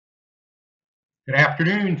Good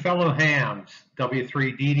afternoon, fellow hams.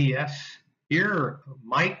 W3DDS here,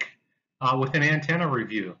 Mike, with an antenna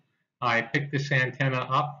review. I picked this antenna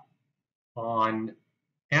up on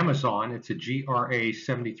Amazon. It's a GRA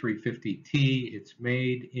 7350T. It's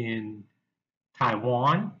made in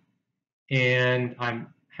Taiwan, and I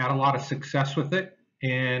had a lot of success with it,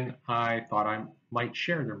 and I thought I might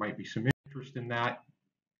share. There might be some interest in that.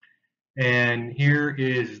 And here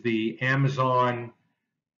is the Amazon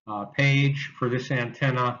page for this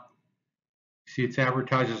antenna. See, it's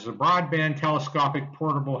advertised as a broadband telescopic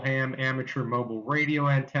portable ham amateur mobile radio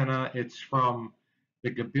antenna. It's from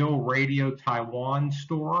the Gabil Radio Taiwan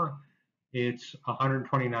store. It's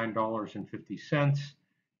 $129.50.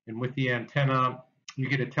 And with the antenna, you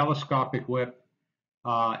get a telescopic whip.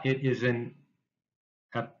 It is a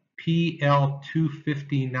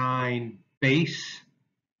PL259 base,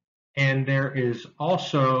 and there is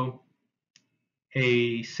also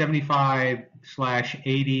a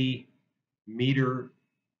 75/80 meter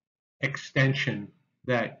extension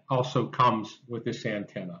that also comes with this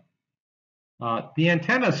antenna. The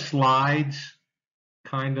antenna slides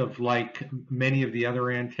kind of like many of the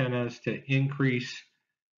other antennas to increase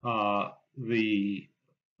the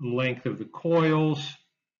length of the coils,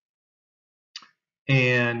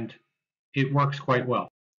 and it works quite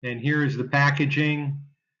well. And here is the packaging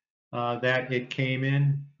that it came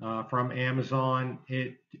in from Amazon.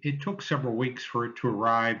 It took several weeks for it to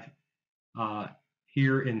arrive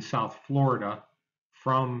here in South Florida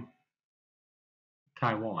from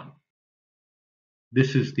Taiwan.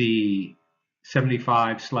 This is the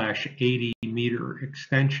 75/80 meter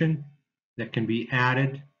extension that can be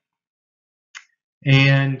added.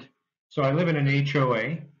 And so I live in an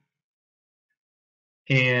HOA,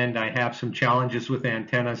 and I have some challenges with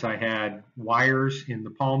antennas. I had wires in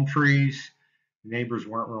the palm trees. The neighbors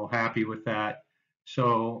weren't real happy with that.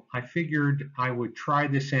 So I figured I would try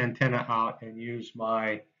this antenna out and use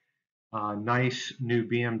my nice new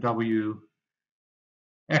BMW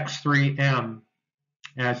X3M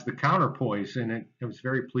as the counterpoise, and I was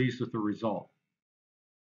very pleased with the result.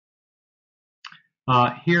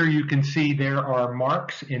 Here you can see there are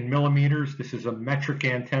marks in millimeters. This is a metric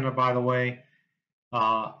antenna, by the way.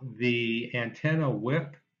 The antenna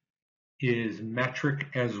whip is metric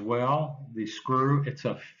as well. The screw, it's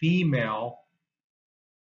a female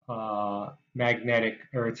magnetic,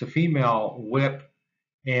 or it's a female whip,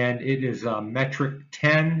 and it is a metric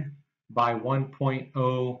 10 by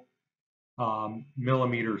 1.0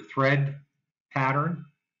 millimeter thread pattern,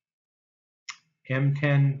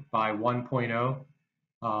 M10 by 1.0,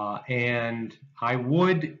 and I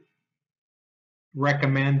would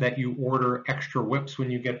recommend that you order extra whips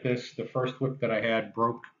when you get this. The first whip that I had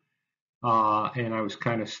broke, and I was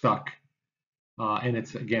kind of stuck, and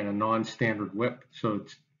it's again a non-standard whip, so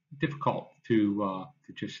it's difficult to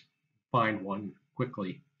just find one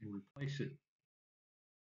quickly and replace it.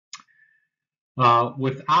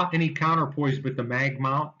 Without any counterpoise with the mag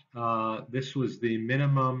mount, this was the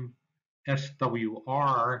minimum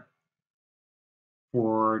SWR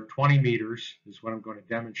for 20 meters is what I'm going to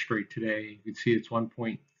demonstrate today. You can see it's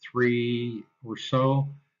 1.3 or so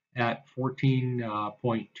at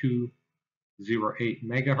 14.208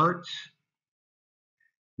 megahertz.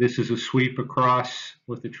 This is a sweep across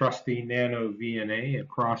with the trusty Nano VNA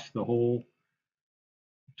across the whole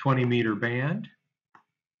 20 meter band.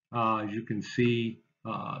 As you can see,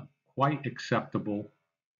 quite acceptable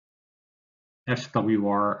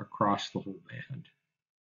SWR across the whole band.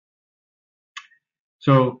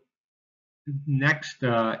 So next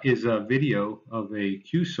is a video of a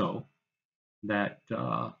QSO that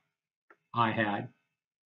I had,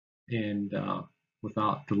 and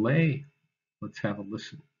without delay, let's have a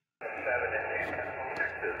listen. Go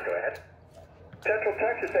ahead. Central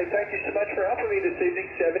Texas, hey, thank you so much for helping me this evening,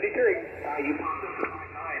 73. You popped up to 9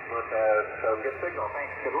 with so good signal.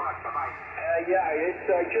 Thanks. Good luck. Bye-bye. Yeah, it's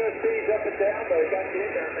QSC's up and down, but I got you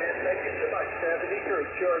in there, man. Thank you so much, 73.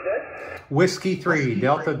 Sure, good. Whiskey 3,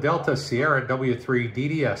 Delta Delta Sierra W3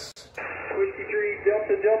 DDS. Whiskey 3,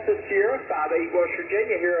 Delta Delta Sierra, 58 West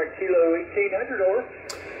Virginia, here at Kilo 1800, over.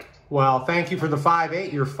 Well, thank you for the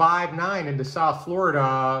 5.8. You're 5.9 into South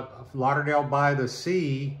Florida, Lauderdale by the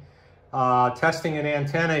Sea, testing an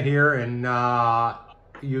antenna here, and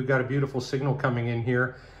you got a beautiful signal coming in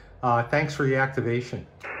here. Thanks for the activation.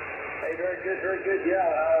 Hey, very good, very good.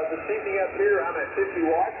 Yeah, this evening up here, I'm at 50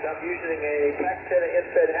 watts. I'm using a pack antenna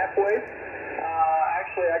in-fed half-wave.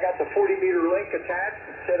 Actually, I got the 40-meter link attached,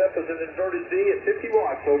 set up as an inverted V at 50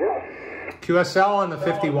 watts, over. QSL on the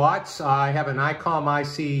 50 watts. I have an ICOM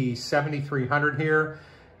IC 7300 here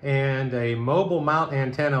and a mobile mount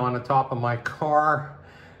antenna on the top of my car.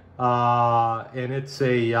 and it's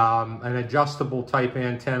a an adjustable type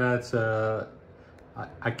antenna. It's a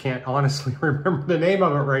I can't honestly remember the name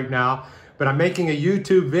of it right now, but I'm making a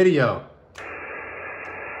YouTube video.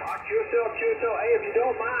 QSL, hey, if you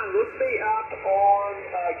don't mind, look me up on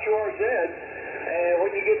QRZ, and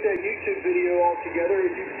when you get that YouTube video all together,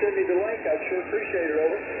 if you can send me the link, I'd sure appreciate it,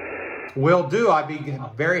 over. Will do. I'd be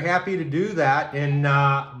very happy to do that. And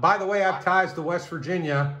by the way, I have ties to West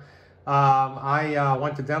Virginia. I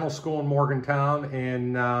went to dental school in Morgantown,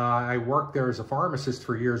 and I worked there as a pharmacist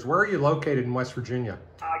for years. Where are you located in West Virginia?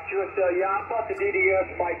 QSL, yeah, I thought the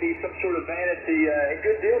DDS might be some sort of vanity. A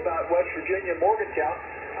good deal about West Virginia, Morgantown.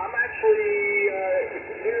 I'm actually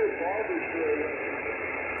near Barbersville.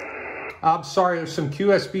 I'm sorry, there's some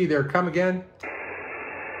QSB there. Come again?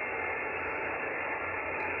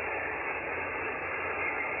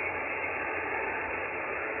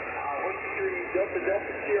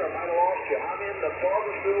 I'm in the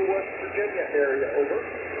Barbersville, West Virginia area, over.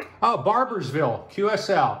 Oh, Barbersville,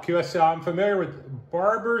 QSL. I'm familiar with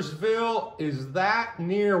Barbersville. Is that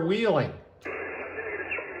near Wheeling?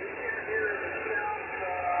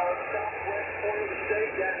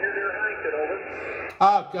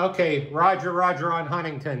 Oh, okay. Roger on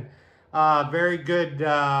Huntington. Very good.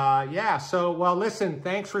 Yeah, so, well, listen,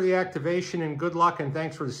 thanks for the activation and good luck, and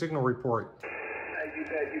thanks for the signal report. You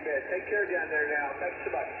bet. Take care down there now. Thanks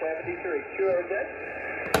so much. 73.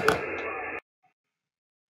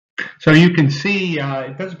 So you can see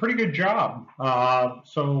it does a pretty good job.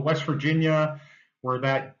 So West Virginia, where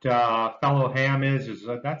that fellow ham is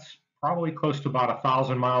that's probably close to about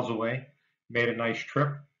 1,000 miles away. Made a nice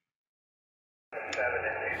trip.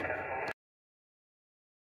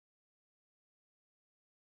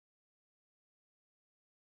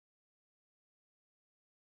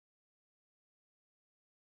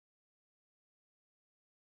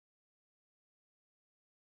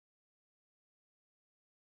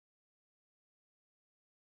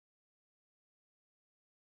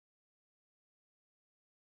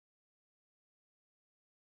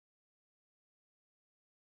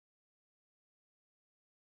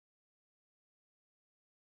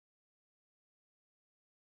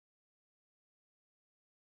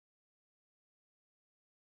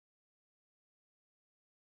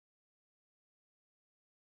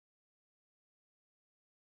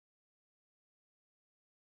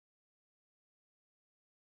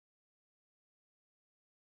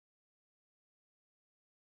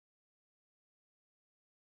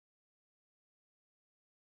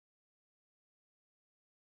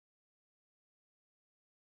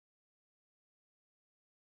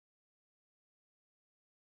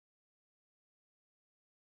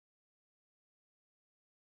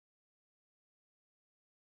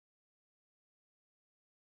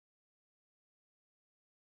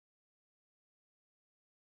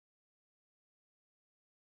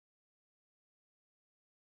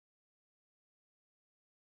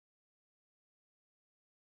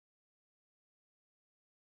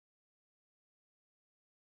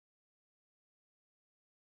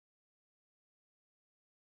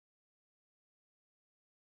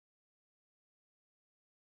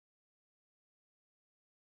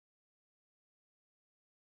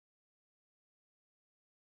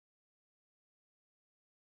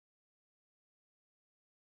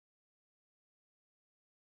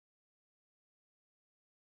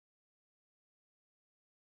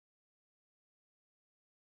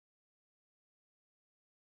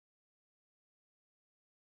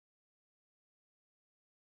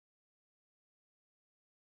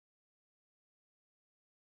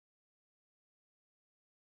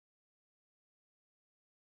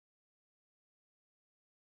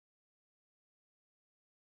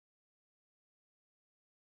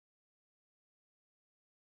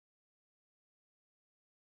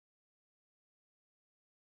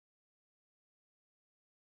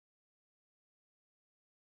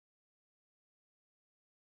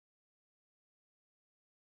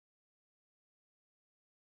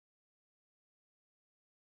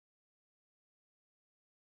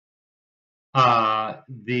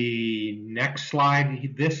 The next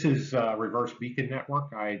slide, this is reverse beacon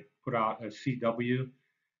network. I put out a CW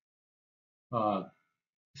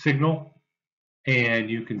signal, and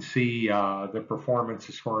you can see the performance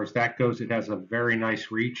as far as that goes. It has a very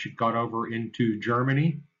nice reach. It got over into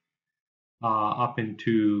Germany, up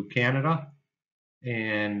into Canada,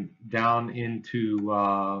 and down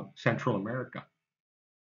into Central America.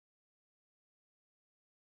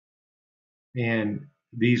 And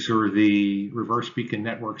these are the reverse beacon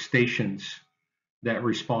network stations that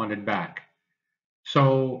responded back.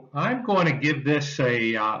 So I'm going to give this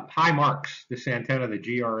a high marks, this antenna, the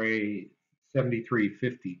GRA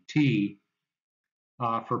 7350T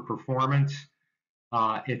for performance.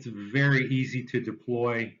 It's very easy to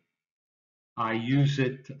deploy. I use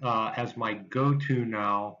it as my go-to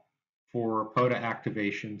now for POTA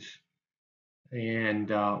activations, and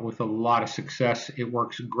with a lot of success. It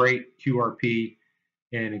works great QRP,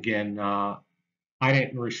 and again, I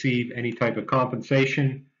didn't receive any type of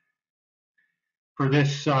compensation for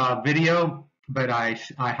this video, but I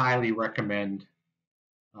highly recommend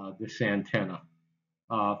this antenna.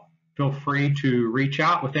 Feel free to reach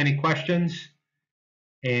out with any questions,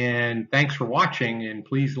 and thanks for watching, and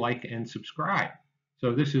please like and subscribe.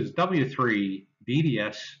 So this is W3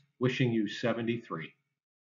 DDS wishing you 73.